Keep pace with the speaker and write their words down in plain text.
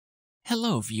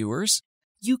Hello, viewers.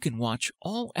 You can watch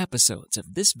all episodes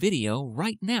of this video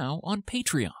right now on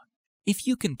Patreon. If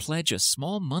you can pledge a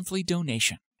small monthly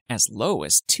donation, as low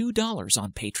as $2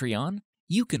 on Patreon,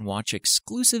 you can watch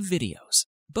exclusive videos,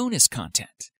 bonus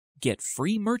content, get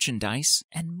free merchandise,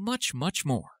 and much, much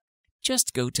more.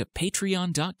 Just go to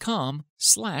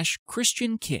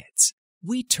patreon.com/ChristianKids.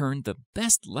 We turn the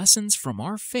best lessons from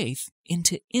our faith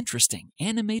into interesting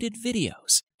animated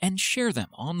videos and share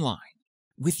them online.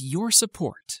 With your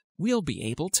support, we'll be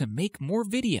able to make more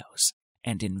videos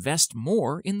and invest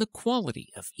more in the quality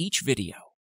of each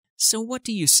video. So what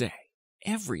do you say?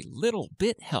 Every little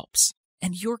bit helps,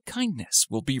 and your kindness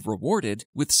will be rewarded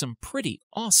with some pretty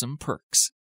awesome perks.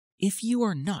 If you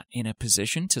are not in a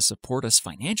position to support us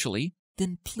financially,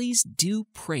 then please do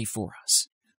pray for us.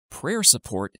 Prayer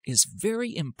support is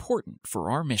very important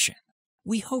for our mission.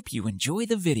 We hope you enjoy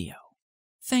the video.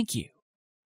 Thank you.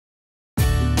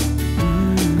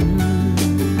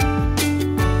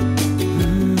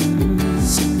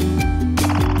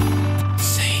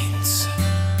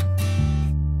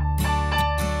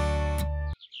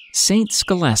 Saint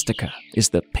Scholastica is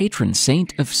the patron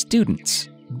saint of students,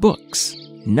 books,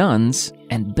 nuns,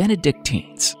 and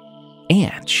Benedictines,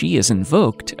 and she is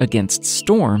invoked against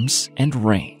storms and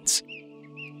rains.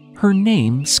 Her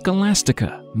name,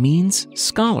 Scholastica, means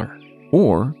scholar,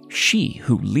 or she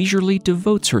who leisurely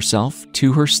devotes herself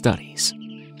to her studies.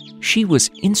 She was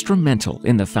instrumental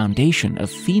in the foundation of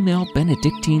female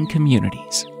Benedictine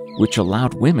communities, which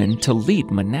allowed women to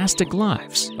lead monastic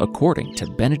lives according to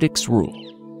Benedict's rule.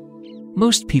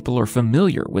 Most people are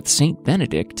familiar with Saint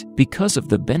Benedict because of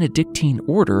the Benedictine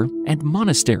order and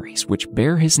monasteries which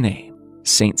bear his name.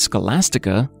 Saint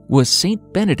Scholastica was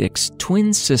Saint Benedict's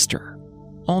twin sister.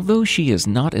 Although she is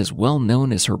not as well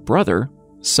known as her brother,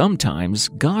 sometimes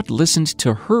God listened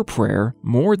to her prayer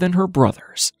more than her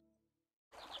brother's.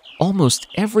 Almost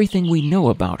everything we know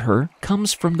about her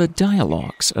comes from the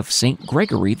dialogues of Saint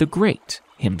Gregory the Great,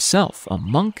 himself a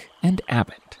monk and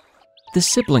abbot. The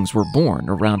siblings were born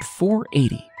around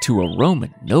 480 to a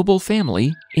Roman noble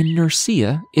family in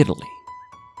Nursia, Italy.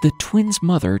 The twins'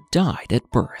 mother died at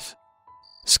birth.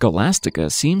 Scholastica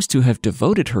seems to have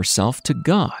devoted herself to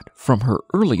God from her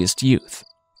earliest youth,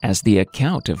 as the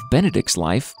account of Benedict's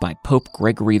life by Pope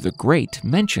Gregory the Great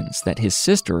mentions that his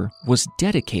sister was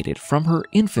dedicated from her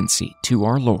infancy to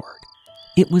our Lord.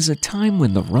 It was a time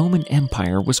when the Roman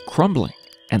Empire was crumbling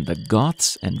and the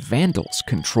Goths and Vandals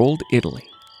controlled Italy.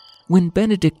 When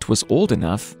Benedict was old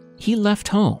enough, he left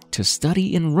home to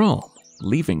study in Rome,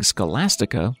 leaving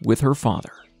Scholastica with her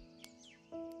father.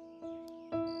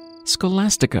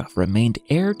 Scholastica remained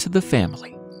heir to the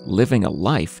family, living a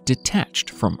life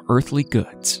detached from earthly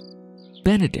goods.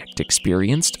 Benedict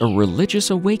experienced a religious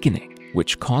awakening,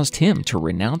 which caused him to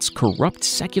renounce corrupt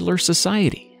secular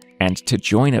society and to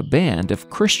join a band of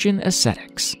Christian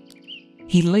ascetics.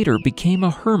 He later became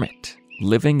a hermit,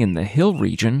 living in the hill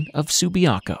region of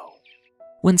Subiaco.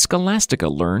 When Scholastica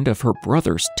learned of her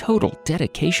brother's total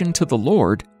dedication to the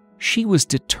Lord, she was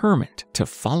determined to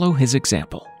follow his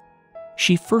example.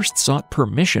 She first sought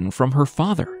permission from her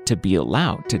father to be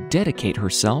allowed to dedicate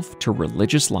herself to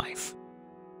religious life.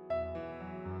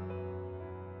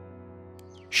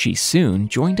 She soon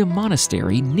joined a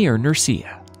monastery near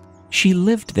Nursia. She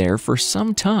lived there for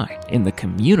some time in the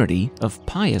community of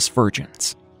pious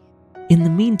virgins. In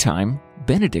the meantime,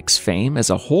 Benedict's fame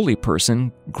as a holy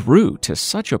person grew to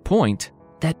such a point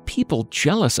that people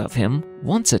jealous of him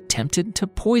once attempted to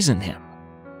poison him.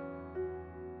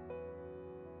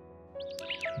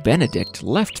 Benedict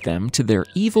left them to their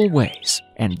evil ways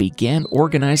and began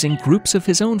organizing groups of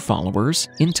his own followers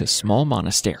into small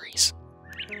monasteries.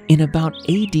 In about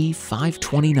AD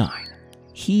 529,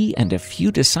 he and a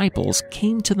few disciples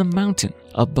came to the mountain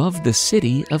above the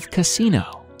city of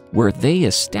Cassino, where they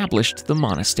established the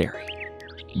monastery.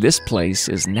 This place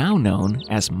is now known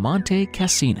as Monte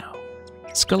Cassino.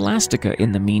 Scholastica,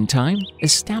 in the meantime,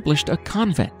 established a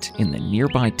convent in the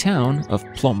nearby town of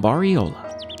Plombariola.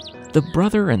 The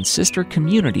brother and sister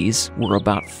communities were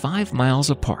about 5 miles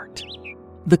apart.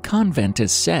 The convent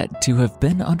is said to have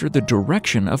been under the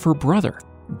direction of her brother,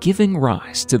 giving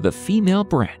rise to the female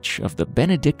branch of the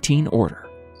Benedictine order.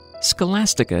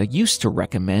 Scholastica used to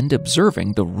recommend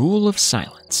observing the rule of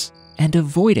silence and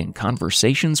avoiding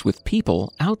conversations with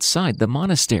people outside the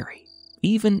monastery,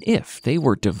 even if they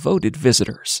were devoted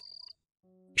visitors.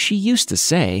 She used to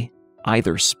say,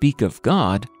 either speak of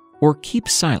God or keep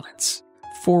silence,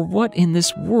 for what in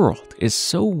this world is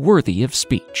so worthy of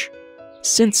speech?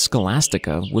 Since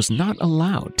Scholastica was not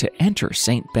allowed to enter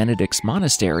St. Benedict's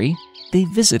monastery, they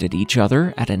visited each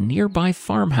other at a nearby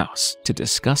farmhouse to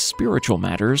discuss spiritual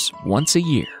matters once a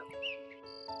year.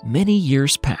 Many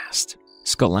years passed.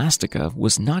 Scholastica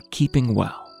was not keeping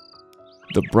well.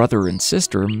 The brother and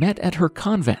sister met at her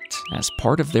convent as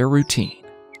part of their routine.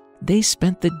 They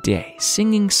spent the day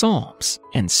singing psalms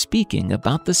and speaking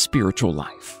about the spiritual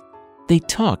life. They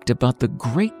talked about the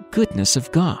great goodness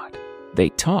of God. They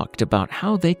talked about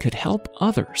how they could help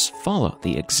others follow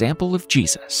the example of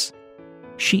Jesus.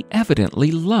 She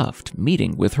evidently loved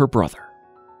meeting with her brother.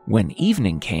 When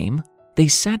evening came, they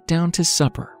sat down to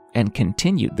supper and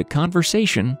continued the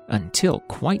conversation until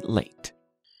quite late.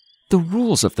 The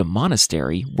rules of the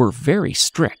monastery were very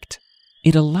strict.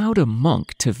 It allowed a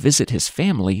monk to visit his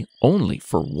family only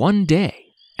for one day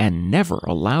and never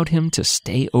allowed him to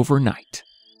stay overnight.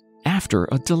 After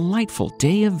a delightful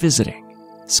day of visiting,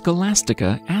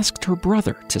 Scholastica asked her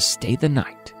brother to stay the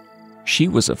night. She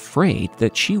was afraid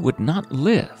that she would not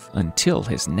live until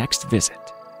his next visit.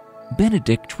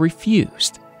 Benedict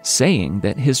refused, saying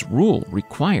that his rule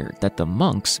required that the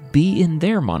monks be in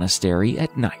their monastery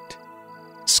at night.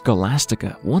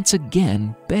 Scholastica once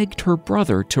again begged her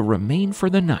brother to remain for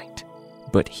the night,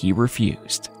 but he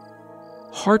refused.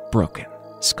 Heartbroken,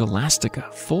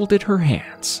 Scholastica folded her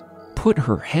hands, put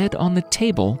her head on the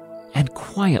table, and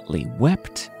quietly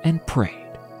wept and prayed.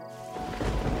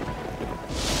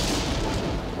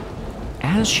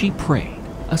 As she prayed,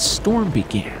 a storm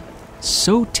began,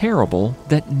 so terrible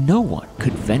that no one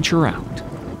could venture out.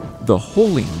 The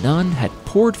holy nun had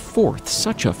poured forth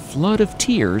such a flood of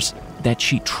tears that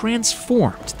she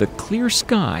transformed the clear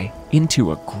sky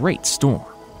into a great storm.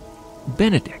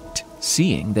 Benedict,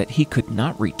 seeing that he could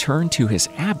not return to his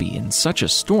abbey in such a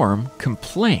storm,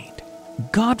 complained,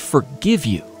 "God forgive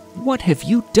you! What have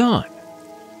you done?"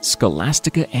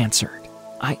 Scholastica answered,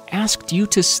 "I asked you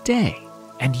to stay,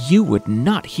 and you would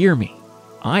not hear me.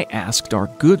 I asked our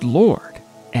good Lord,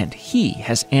 and He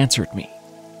has answered me.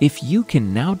 If you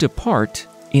can now depart,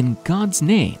 in God's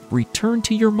name return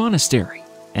to your monastery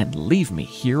and leave me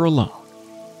here alone."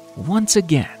 Once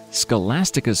again,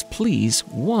 Scholastica's pleas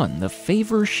won the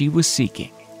favor she was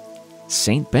seeking.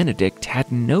 Saint Benedict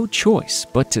had no choice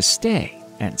but to stay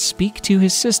and speak to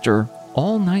his sister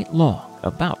all night long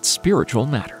about spiritual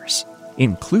matters,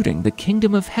 including the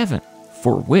kingdom of heaven,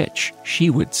 for which she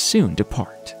would soon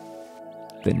depart.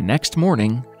 The next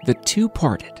morning, the two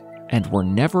parted and were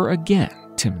never again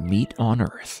to meet on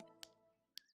earth.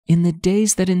 In the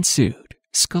days that ensued,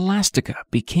 Scholastica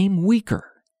became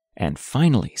weaker and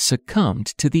finally succumbed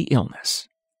to the illness.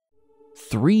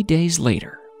 3 days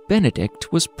later,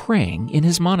 Benedict was praying in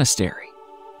his monastery.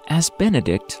 As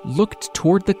Benedict looked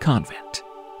toward the convent,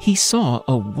 he saw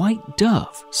a white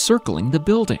dove circling the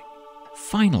building,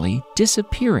 finally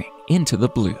disappearing into the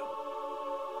blue.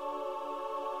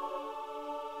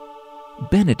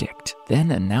 Benedict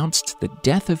then announced the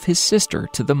death of his sister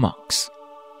to the monks.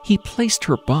 He placed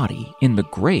her body in the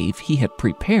grave he had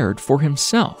prepared for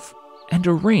himself and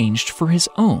arranged for his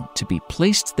own to be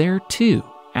placed there too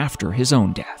after his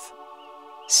own death.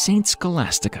 Saint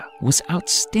Scholastica was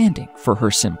outstanding for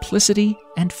her simplicity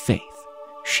and faith.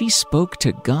 She spoke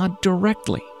to God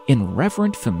directly in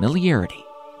reverent familiarity,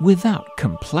 without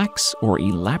complex or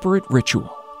elaborate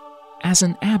ritual. As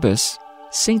an abbess,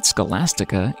 Saint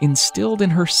Scholastica instilled in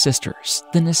her sisters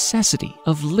the necessity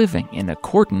of living in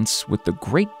accordance with the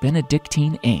great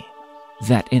Benedictine aim,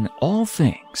 that in all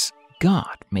things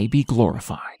God may be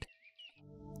glorified.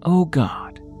 O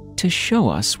God, to show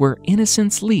us where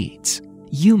innocence leads,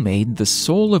 you made the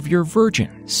soul of your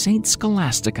virgin, Saint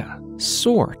Scholastica,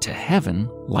 soar to heaven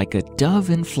like a dove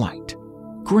in flight.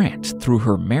 Grant through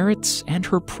her merits and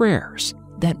her prayers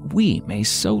that we may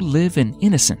so live in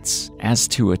innocence as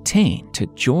to attain to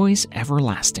joys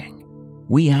everlasting.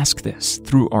 We ask this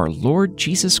through our Lord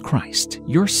Jesus Christ,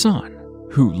 your Son,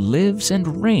 who lives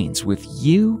and reigns with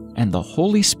you and the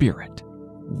Holy Spirit,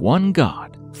 one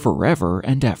God, forever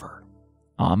and ever.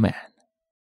 Amen.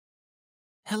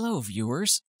 Hello,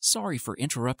 viewers. Sorry for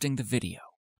interrupting the video.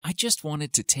 I just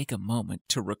wanted to take a moment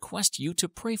to request you to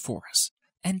pray for us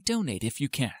and donate if you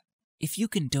can. If you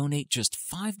can donate just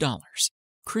 $5,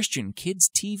 Christian Kids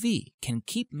TV can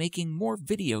keep making more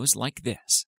videos like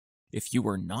this. If you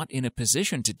are not in a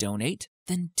position to donate,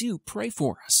 then do pray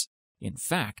for us. In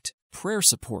fact, prayer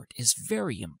support is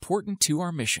very important to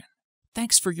our mission.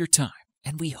 Thanks for your time,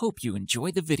 and we hope you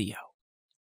enjoy the video.